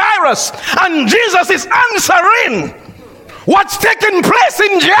inside of Jairus. And Jesus is answering what's taking place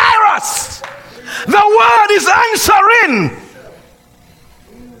in Jairus. The word is answering.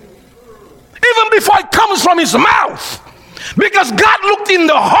 Even before it comes from his mouth. Because God looked in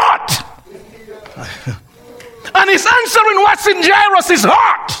the heart. And he's answering what's in Jairus'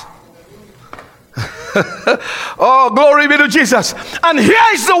 heart. Oh, glory be to Jesus. And here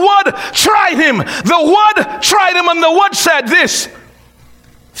is the word, tried him. The word tried him, and the word said this: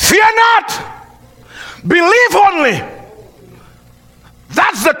 fear not, believe only.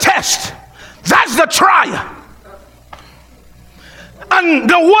 That's the test. That's the trial. And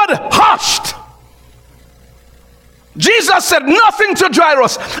the word hushed. Jesus said nothing to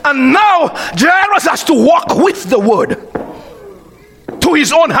Jairus, and now Jairus has to walk with the word to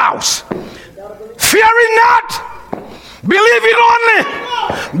his own house. Fearing not, believing only,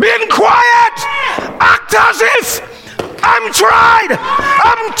 being quiet, act as if I'm tried,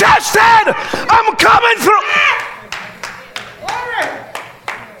 I'm tested, I'm coming through.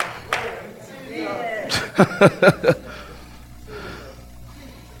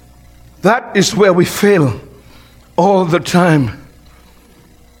 That is where we fail all the time.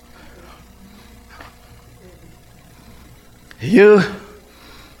 Year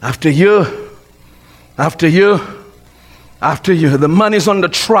after year after year after year, the man is on the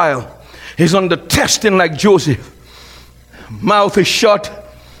trial. He's on the testing like Joseph. Mouth is shut.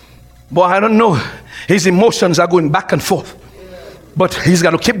 Boy, I don't know. His emotions are going back and forth. But he's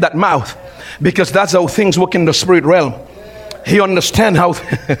got to keep that mouth, because that's how things work in the spirit realm. He understands how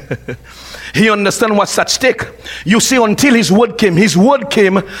he understands what's at stake. You see, until his word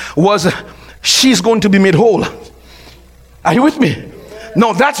came was, she's going to be made whole. Are you with me?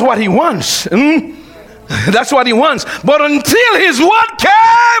 No, that's what he wants. That's what he wants. But until his word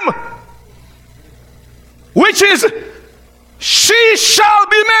came, which is, she shall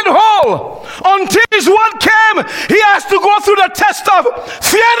be made whole. Until his word came, he has to go through the test of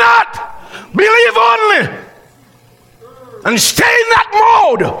fear not, believe only, and stay in that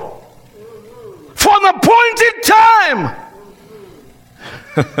mode for an appointed time.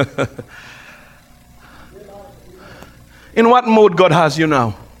 In what mode God has you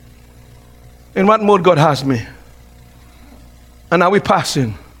now? In what mode God has me? And are we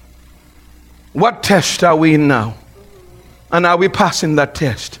passing? What test are we in now? And are we passing that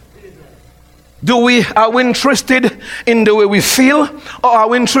test? Are we interested in the way we feel, or are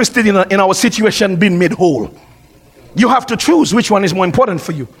we interested in our situation being made whole? You have to choose which one is more important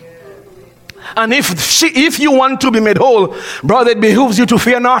for you. And if you want to be made whole, brother, it behooves you to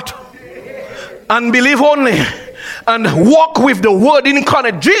fear not and believe only, and walk with the word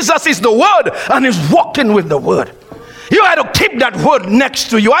incarnate. Jesus is the word, and he's walking with the word. You have to keep that word next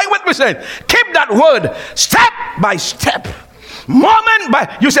to you. Are you with me saying? Keep that word step by step, moment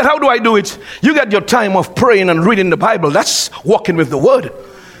by. You said, how do I do it? You get your time of praying and reading the Bible. That's walking with the word.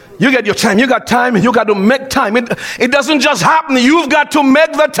 You get your time. You got time. You got to make time. It doesn't just happen. You've got to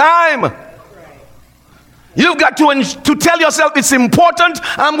make the time. You've got to tell yourself it's important.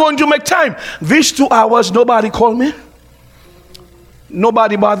 I'm going to make time. These 2 hours, nobody call me.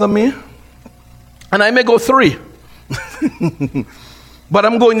 Nobody bother me. And I may go 3. But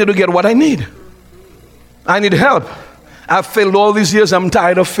I'm going to get what I need. I need help. I've failed all these years. I'm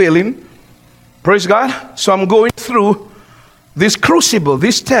tired of failing. Praise God. So I'm going through this crucible,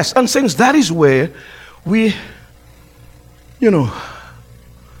 this test. And since that is where we,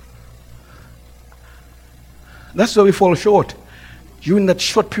 that's where we fall short during that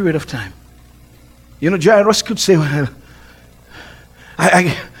short period of time. Jairus could say, well,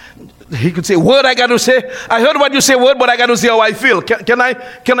 he could say, word I got to say. I heard what you say, word, but I got to say how I feel. Can I?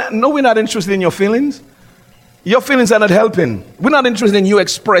 No, we're not interested in your feelings. Your feelings are not helping. We're not interested in you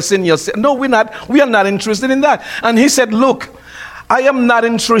expressing yourself. No, we are not interested in that. And he said, look, I am not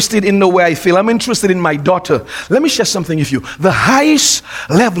interested in the way I feel. I'm interested in my daughter. Let me share something with you. The highest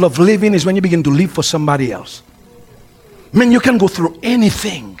level of living is when you begin to live for somebody else. Man, you can go through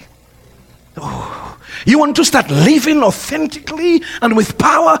anything. Oh, you want to start living authentically and with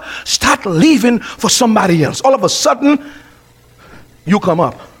power? Start living for somebody else. All of a sudden, you come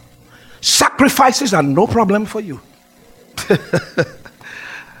up. Sacrifices are no problem for you.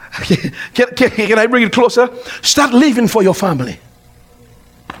 Can I bring it closer? Start living for your family.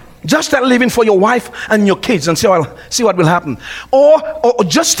 Just start living for your wife and your kids and see what will happen. Or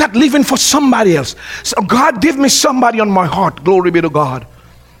just start living for somebody else. So God, give me somebody on my heart. Glory be to God.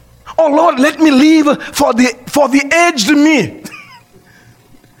 Oh Lord, let me live for the aged me.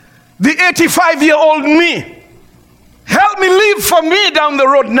 The 85-year-old me. Help me live for me down the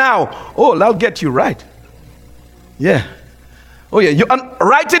road now. Oh, that'll get you right. Yeah. Oh yeah, you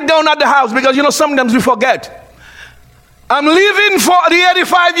write it down at the house, because sometimes we forget. I'm living for the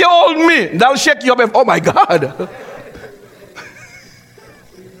 85-year-old me. That'll shake you up. Oh my God.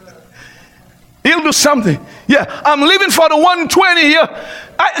 He'll do something. Yeah, I'm living for the 120 here.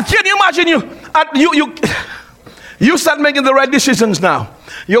 Can you imagine you start making the right decisions now.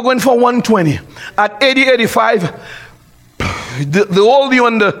 You're going for 120. At 80, 85, the old you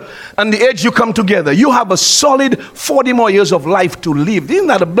and the age you come together, you have a solid 40 more years of life to live. Isn't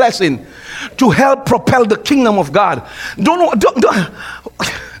that a blessing? To help propel the kingdom of God. Don't.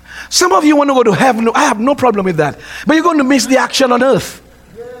 Some of you want to go to heaven. I have no problem with that. But you're going to miss the action on earth.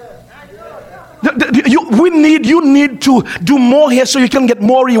 You need to do more here so you can get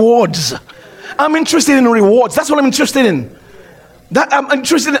more rewards. I'm interested in rewards. That's what I'm interested in.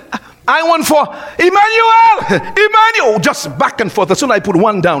 I want for Emmanuel, just back and forth. As soon as I put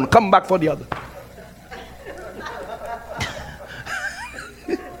one down, come back for the other.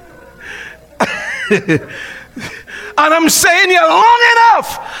 And I'm staying here long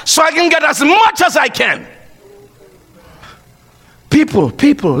enough so I can get as much as I can. People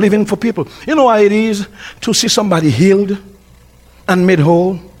living for people. You know how it is to see somebody healed and made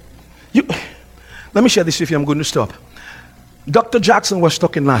whole? Let me share this with you. I'm going to stop. Dr. Jackson was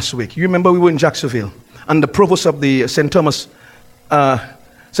talking last week. You remember we were in Jacksonville, and the provost of the St. Thomas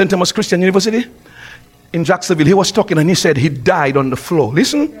Christian University in Jacksonville, he was talking, and he said he died on the floor.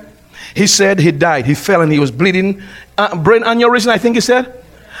 Listen. He said he died. He fell and he was bleeding. Brain aneurysm, I think he said.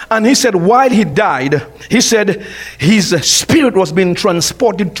 And he said while he died, he said his spirit was being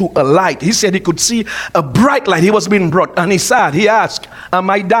transported to a light. He said he could see a bright light. He was being brought. And he asked, am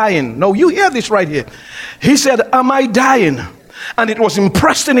I dying? No, you hear this right here. He said, am I dying? And it was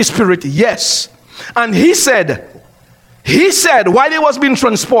impressed in his spirit, yes. And he said, while he was being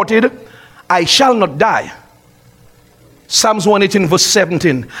transported, I shall not die. Psalms 118 verse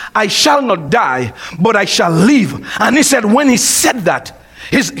 17. I shall not die, but I shall live. And he said when he said that,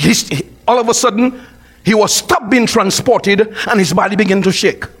 all of a sudden, he was stopped being transported and his body began to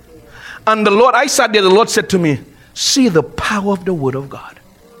shake. And I sat there, the Lord said to me, see the power of the word of God.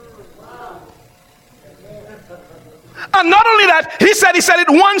 And not only that, he said it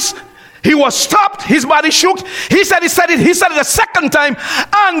once, he was stopped, his body shook. He said it a second time,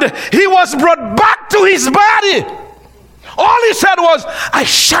 and he was brought back to his body. All he said was, I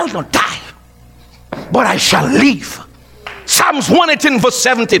shall not die, but I shall live. Psalms 118 verse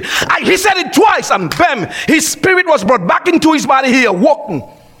 17. He said it twice, and bam, his spirit was brought back into his body. He awoke.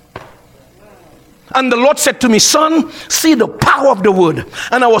 And the Lord said to me, son, see the power of the word.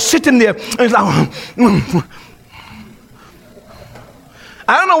 And I was sitting there, and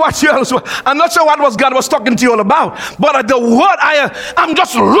I don't know what else. I'm not sure what God was talking to you all about. But at the word, I'm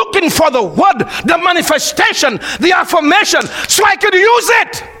just looking for the word, the manifestation, the affirmation, so I could use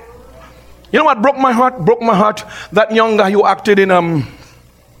it. You know what broke my heart? Broke my heart. That young guy who acted in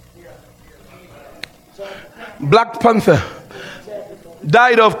Black Panther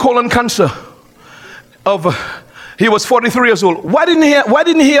died of colon cancer. He was 43 years old. Why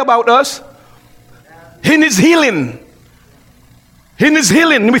didn't he hear about us? He needs healing. He needs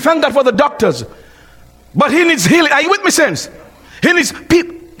healing. We thank God for the doctors, but he needs healing. Are you with me, saints? He needs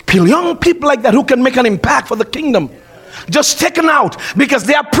young people like that who can make an impact for the kingdom. Just taken out because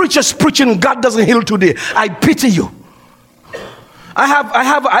they are preachers preaching God doesn't heal today. I pity you. I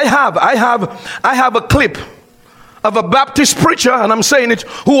have a clip of a Baptist preacher, and I'm saying it,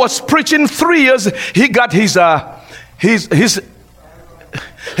 who was preaching 3 years. He got his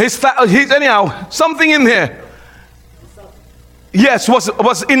anyhow, something in there. Yes,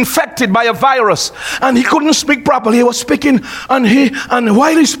 was infected by a virus, and he couldn't speak properly. He was speaking, and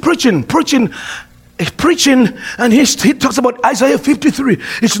while he's preaching, and he talks about Isaiah 53.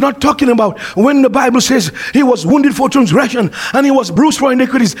 It's not talking about when the Bible says he was wounded for transgression and he was bruised for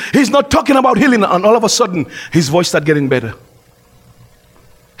iniquities. He's not talking about healing. And all of a sudden, his voice started getting better.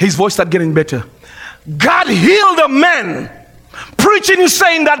 God healed a man preaching,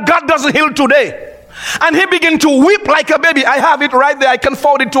 saying that God doesn't heal today. And he began to weep like a baby. I have it right there. I can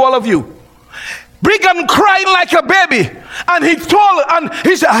forward it to all of you. Brigham crying like a baby. And he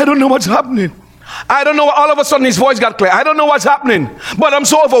said, I don't know what's happening. I don't know. All of a sudden his voice got clear. I don't know what's happening, but I'm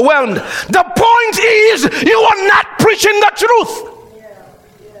so overwhelmed. The point is, you are not preaching the truth.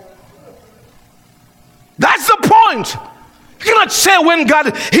 That's the point. You cannot say when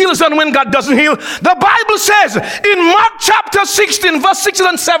God heals and when God doesn't heal. The Bible says in Mark chapter 16, verse 16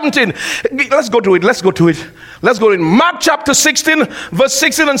 and 17. Let's go to it. Mark chapter 16, verse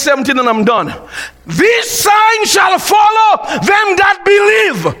 16 and 17, and I'm done. These signs shall follow them that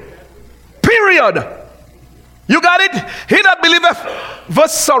believe. Period. You got it? He that believeth,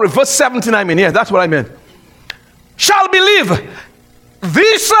 verse 17 I mean. Yeah, that's what I meant. Shall believe.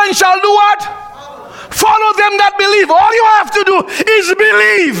 These signs shall do what? Follow them that believe. All you have to do is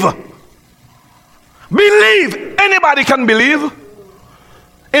believe. Believe. Anybody can believe.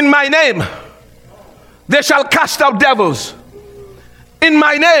 In my name, they shall cast out devils. In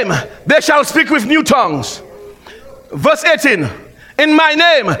my name, they shall speak with new tongues. Verse 18. In my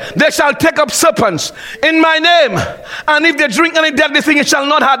name, they shall take up serpents. In my name, and if they drink any deadly thing, it shall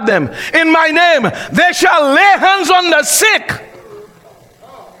not hurt them. In my name, they shall lay hands on the sick.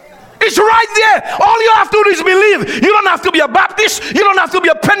 It's right there. All you have to do is believe. You don't have to be a Baptist. You don't have to be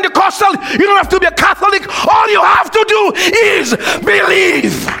a Pentecostal. You don't have to be a Catholic. All you have to do is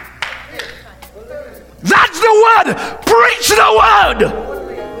believe. That's the word. Preach the word.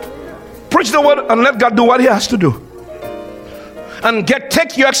 Preach the word and let God do what he has to do. And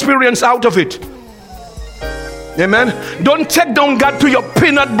take your experience out of it. Amen. Don't take down God to your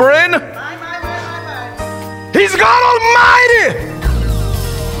peanut brain. He's God Almighty.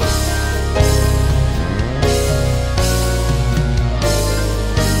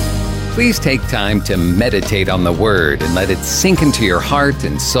 Please take time to meditate on the Word and let it sink into your heart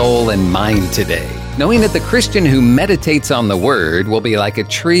and soul and mind today, knowing that the Christian who meditates on the Word will be like a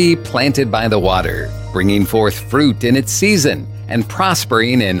tree planted by the water, bringing forth fruit in its season and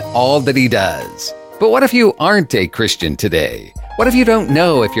prospering in all that he does. But what if you aren't a Christian today? What if you don't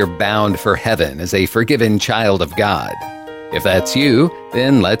know if you're bound for heaven as a forgiven child of God? If that's you,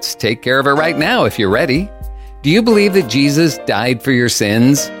 then let's take care of it right now if you're ready. Do you believe that Jesus died for your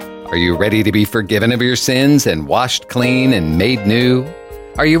sins? Are you ready to be forgiven of your sins and washed clean and made new?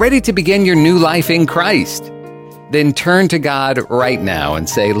 Are you ready to begin your new life in Christ? Then turn to God right now and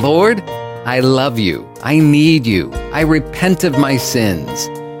say, Lord, I love you. I need you. I repent of my sins.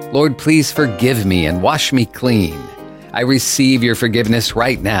 Lord, please forgive me and wash me clean. I receive your forgiveness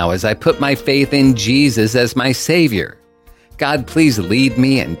right now as I put my faith in Jesus as my Savior. God, please lead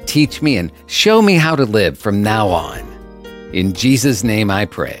me and teach me and show me how to live from now on. In Jesus' name I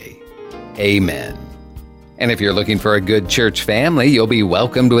pray. Amen. And if you're looking for a good church family, you'll be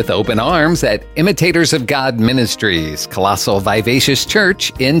welcomed with open arms at Imitators of God Ministries, Colossal Vivacious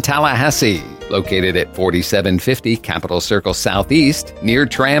Church in Tallahassee, located at 4750 Capitol Circle Southeast near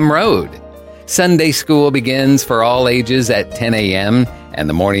Tram Road. Sunday school begins for all ages at 10 a.m., and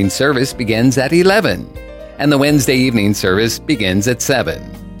the morning service begins at 11, and the Wednesday evening service begins at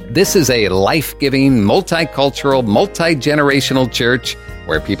 7. This is a life-giving, multicultural, multi-generational church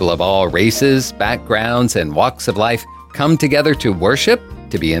where people of all races, backgrounds, and walks of life come together to worship,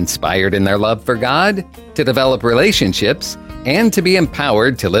 to be inspired in their love for God, to develop relationships, and to be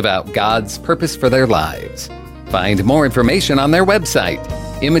empowered to live out God's purpose for their lives. Find more information on their website,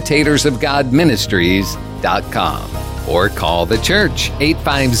 ImitatorsOfGodMinistries.com, or call the church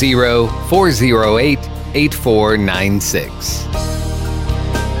 850-408-8496.